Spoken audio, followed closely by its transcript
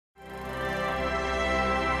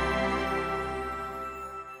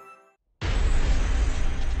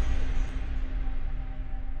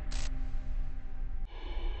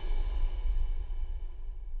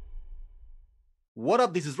What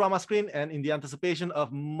up? This is Rama Screen, and in the anticipation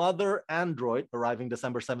of Mother Android arriving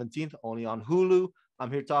December 17th, only on Hulu,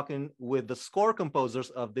 I'm here talking with the score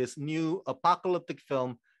composers of this new apocalyptic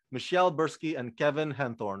film, Michelle Birsky and Kevin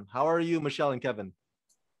Henthorn. How are you, Michelle and Kevin?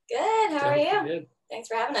 Good. How are you? Good. Thanks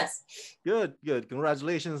for having us. Good, good.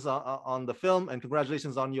 Congratulations on the film, and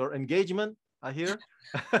congratulations on your engagement, I hear.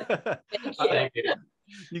 Thank you. Thank you.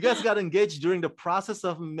 You guys got engaged during the process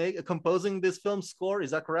of composing this film score,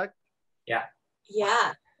 is that correct? Yeah.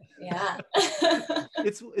 Yeah.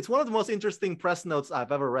 It's one of the most interesting press notes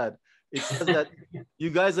I've ever read. It says that you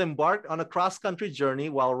guys embarked on a cross-country journey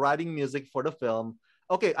while writing music for the film.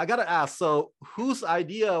 Okay, I gotta ask, so whose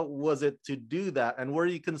idea was it to do that? And were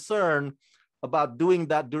you concerned about doing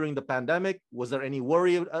that during the pandemic? Was there any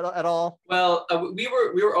worry at all? Well, we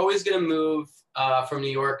were always going to move from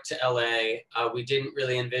New York to LA. We didn't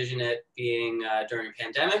really envision it being during a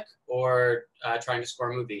pandemic or trying to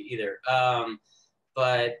score a movie either.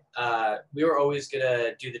 But we were always going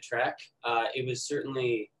to do the trek. It was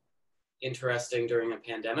certainly interesting during a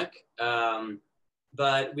pandemic.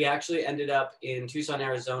 But we actually ended up in Tucson,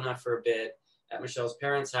 Arizona for a bit at Michelle's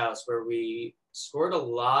parents' house, where we scored a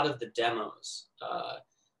lot of the demos,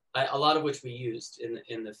 a lot of which we used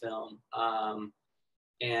in the film.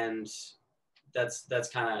 And that's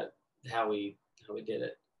kind of how we did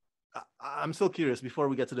it. I'm so curious before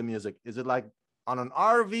we get to the music. Is it like on an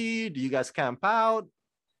RV? Do you guys camp out?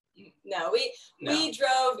 No, we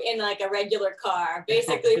drove in like a regular car,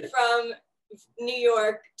 basically from New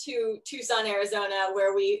York to Tucson, Arizona,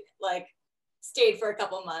 where we like stayed for a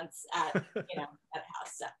couple months at at a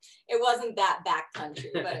house. So it wasn't that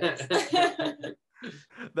backcountry, but it was.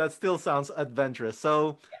 That still sounds adventurous.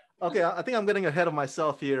 So, okay, I think I'm getting ahead of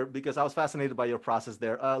myself here because I was fascinated by your process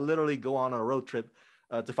there. Literally go on a road trip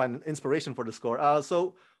to find inspiration for the score.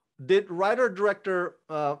 So did writer-director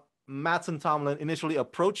Mattson Tomlin initially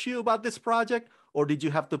approach you about this project, or did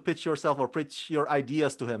you have to pitch yourself or pitch your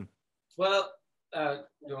ideas to him? Well,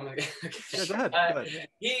 you want to Yeah, go ahead. Go ahead.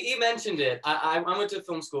 He mentioned it. I went to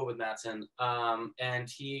film school with Mattson, and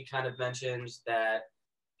he kind of mentioned that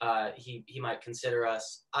he might consider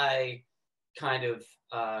us. I kind of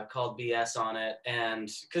called BS on it, and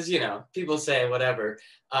because people say whatever.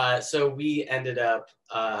 So we ended up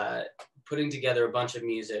putting together a bunch of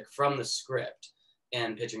music from the script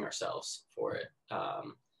and pitching ourselves for it,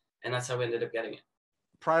 and that's how we ended up getting it.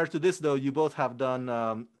 Prior to this, though, you both have done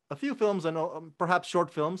a few films and perhaps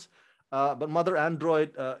short films, but Mother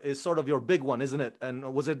Android is sort of your big one, isn't it?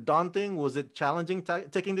 And was it daunting? Was it challenging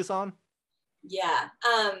taking this on? Yeah.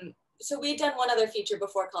 So we'd done one other feature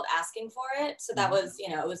before called Asking for It. So that was,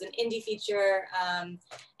 it was an indie feature. And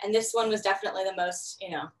this one was definitely the most,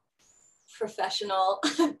 professional,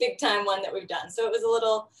 big time one that we've done. So it was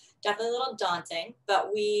definitely a little daunting, but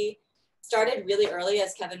we started really early.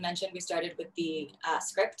 As Kevin mentioned, we started with the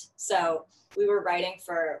script. So we were writing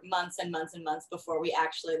for months and months and months before we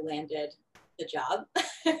actually landed the job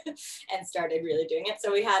and started really doing it.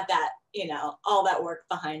 So we had that, all that work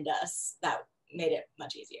behind us that made it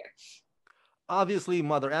much easier. Obviously,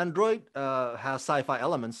 Mother Android has sci-fi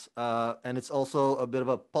elements, and it's also a bit of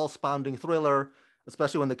a pulse-pounding thriller,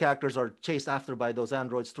 especially when the characters are chased after by those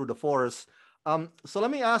androids through the forest. So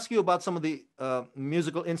let me ask you about some of the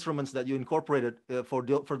musical instruments that you incorporated for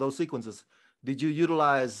those sequences. Did you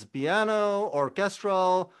utilize piano,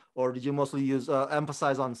 orchestral, or did you mostly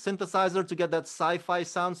emphasize on synthesizer to get that sci-fi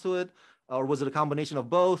sounds to it? Or was it a combination of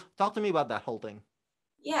both? Talk to me about that whole thing.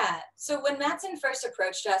 Yeah, so when Mattson first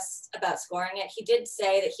approached us about scoring it, he did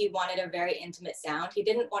say that he wanted a very intimate sound. He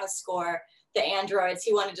didn't want to score the androids,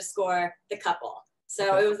 he wanted to score the couple.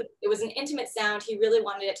 So it was an intimate sound. He really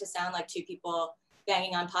wanted it to sound like two people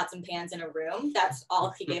banging on pots and pans in a room. That's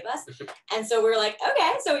all he gave us. And so we were like,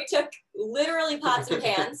 okay. So we took literally pots and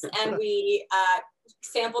pans and we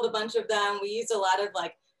sampled a bunch of them. We used a lot of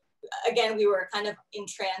again, we were kind of in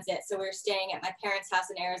transit. So we were staying at my parents'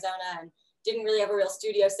 house in Arizona and didn't really have a real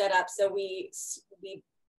studio set up. So we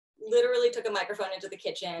literally took a microphone into the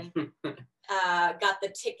kitchen, got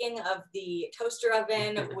the ticking of the toaster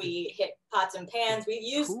oven. We hit pots and pans. We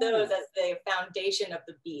used those as the foundation of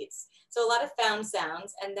the beats. So a lot of found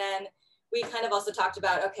sounds. And then we kind of also talked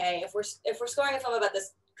about, okay, if we're scoring a film about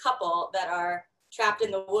this couple that are trapped in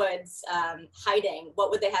the woods, hiding, what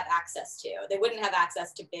would they have access to? They wouldn't have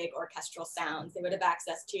access to big orchestral sounds. They would have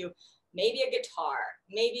access to maybe a guitar,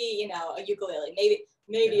 maybe, a ukulele,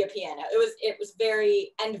 maybe a piano. It was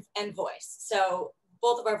very, and voice. So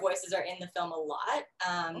both of our voices are in the film a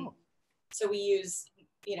lot. So we use,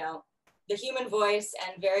 the human voice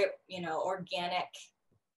and very, organic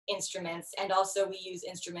instruments. And also we use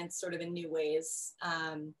instruments sort of in new ways.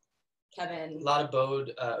 Kevin. A lot of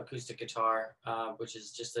bowed acoustic guitar, which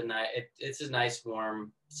is just a nice. It's a nice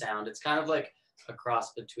warm sound. It's kind of like a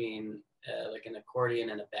cross between like an accordion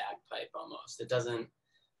and a bagpipe almost. It doesn't.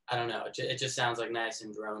 I don't know. It just sounds like nice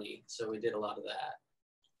and drony. So we did a lot of that.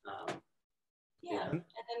 Yeah, and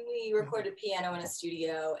then we recorded piano in a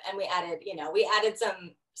studio, and we added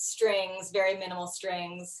some strings, very minimal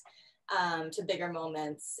strings, to bigger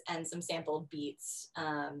moments, and some sampled beats.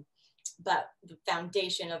 But the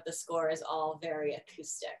foundation of the score is all very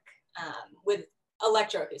acoustic, with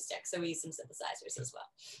electroacoustic. So we use some synthesizers as well.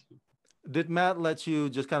 Did Matt let you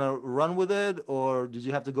just kind of run with it, or did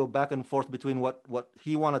you have to go back and forth between what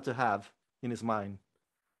he wanted to have in his mind?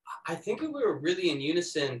 I think we were really in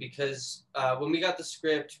unison because when we got the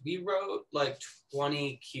script, we wrote like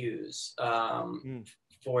 20 cues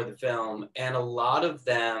for the film, and a lot of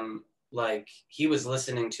them like he was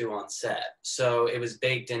listening to on set, so it was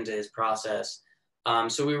baked into his process.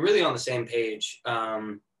 So we were really on the same page.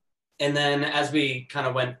 And then as we kind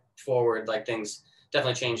of went forward, like things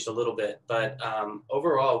definitely changed a little bit, but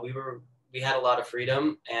overall we had a lot of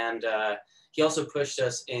freedom, and he also pushed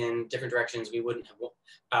us in different directions we wouldn't have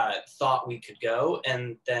thought we could go,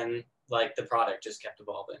 and then like the product just kept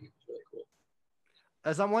evolving. It was really cool.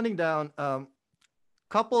 As I'm winding down,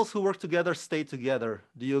 couples who work together stay together.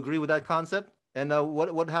 Do you agree with that concept? And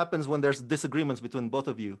what happens when there's disagreements between both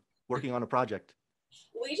of you working on a project?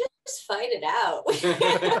 We just fight it out.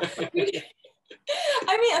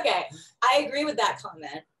 I mean, okay, I agree with that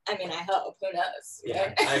comment. I mean, I hope. Who knows? Yeah,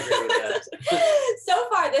 right? I agree with that. So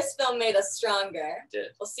far, this film made us stronger.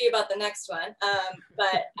 We'll see about the next one.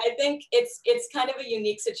 But I think it's kind of a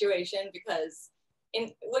unique situation because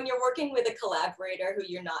when you're working with a collaborator who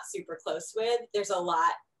you're not super close with, there's a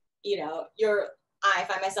lot, I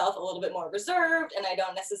find myself a little bit more reserved, and I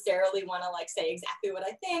don't necessarily want to like say exactly what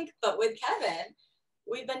I think. But with Kevin,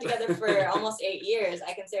 we've been together for almost 8 years.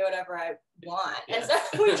 I can say whatever I want. And so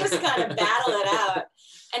we just kind of battle it out.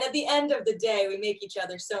 And at the end of the day, we make each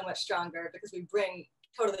other so much stronger because we bring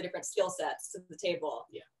totally different skill sets to the table.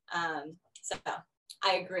 Yeah. So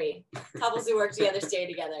I agree. Couples who work together stay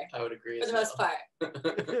together. I would agree for the most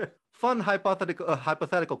part. Fun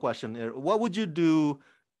hypothetical question here. What would you do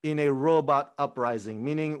in a robot uprising?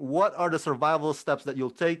 Meaning, what are the survival steps that you'll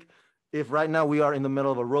take if right now we are in the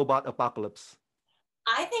middle of a robot apocalypse?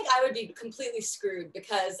 I think I would be completely screwed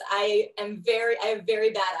because I have very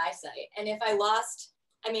bad eyesight. And if I lost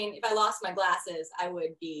my glasses, I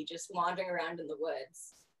would be just wandering around in the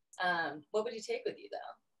woods. What would you take with you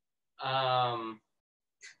though?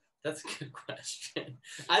 That's a good question.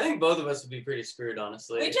 I think both of us would be pretty screwed,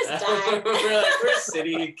 honestly. We just die. we're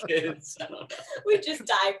city kids. I don't know. We just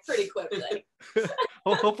die pretty quickly.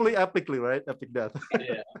 Hopefully epically, right? Epic death.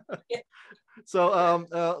 Yeah. So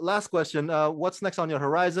last question. What's next on your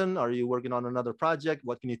horizon? Are you working on another project?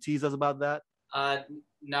 What can you tease us about that?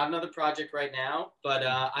 Not another project right now, but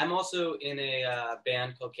I'm also in a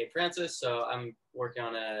band called Cape Francis, so I'm working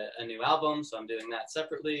on a new album, so I'm doing that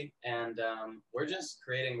separately, and we're just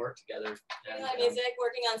creating work together. Doing live music,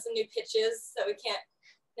 working on some new pitches that we can't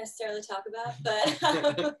necessarily talk about, but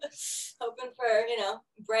hoping for,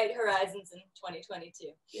 bright horizons in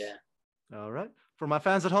 2022. Yeah. All right. For my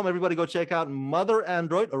fans at home, everybody go check out Mother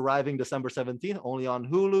Android, arriving December 17th, only on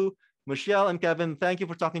Hulu. Michelle and Kevin, thank you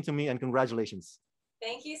for talking to me, and congratulations.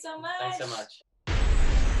 Thank you so much. Thanks so much.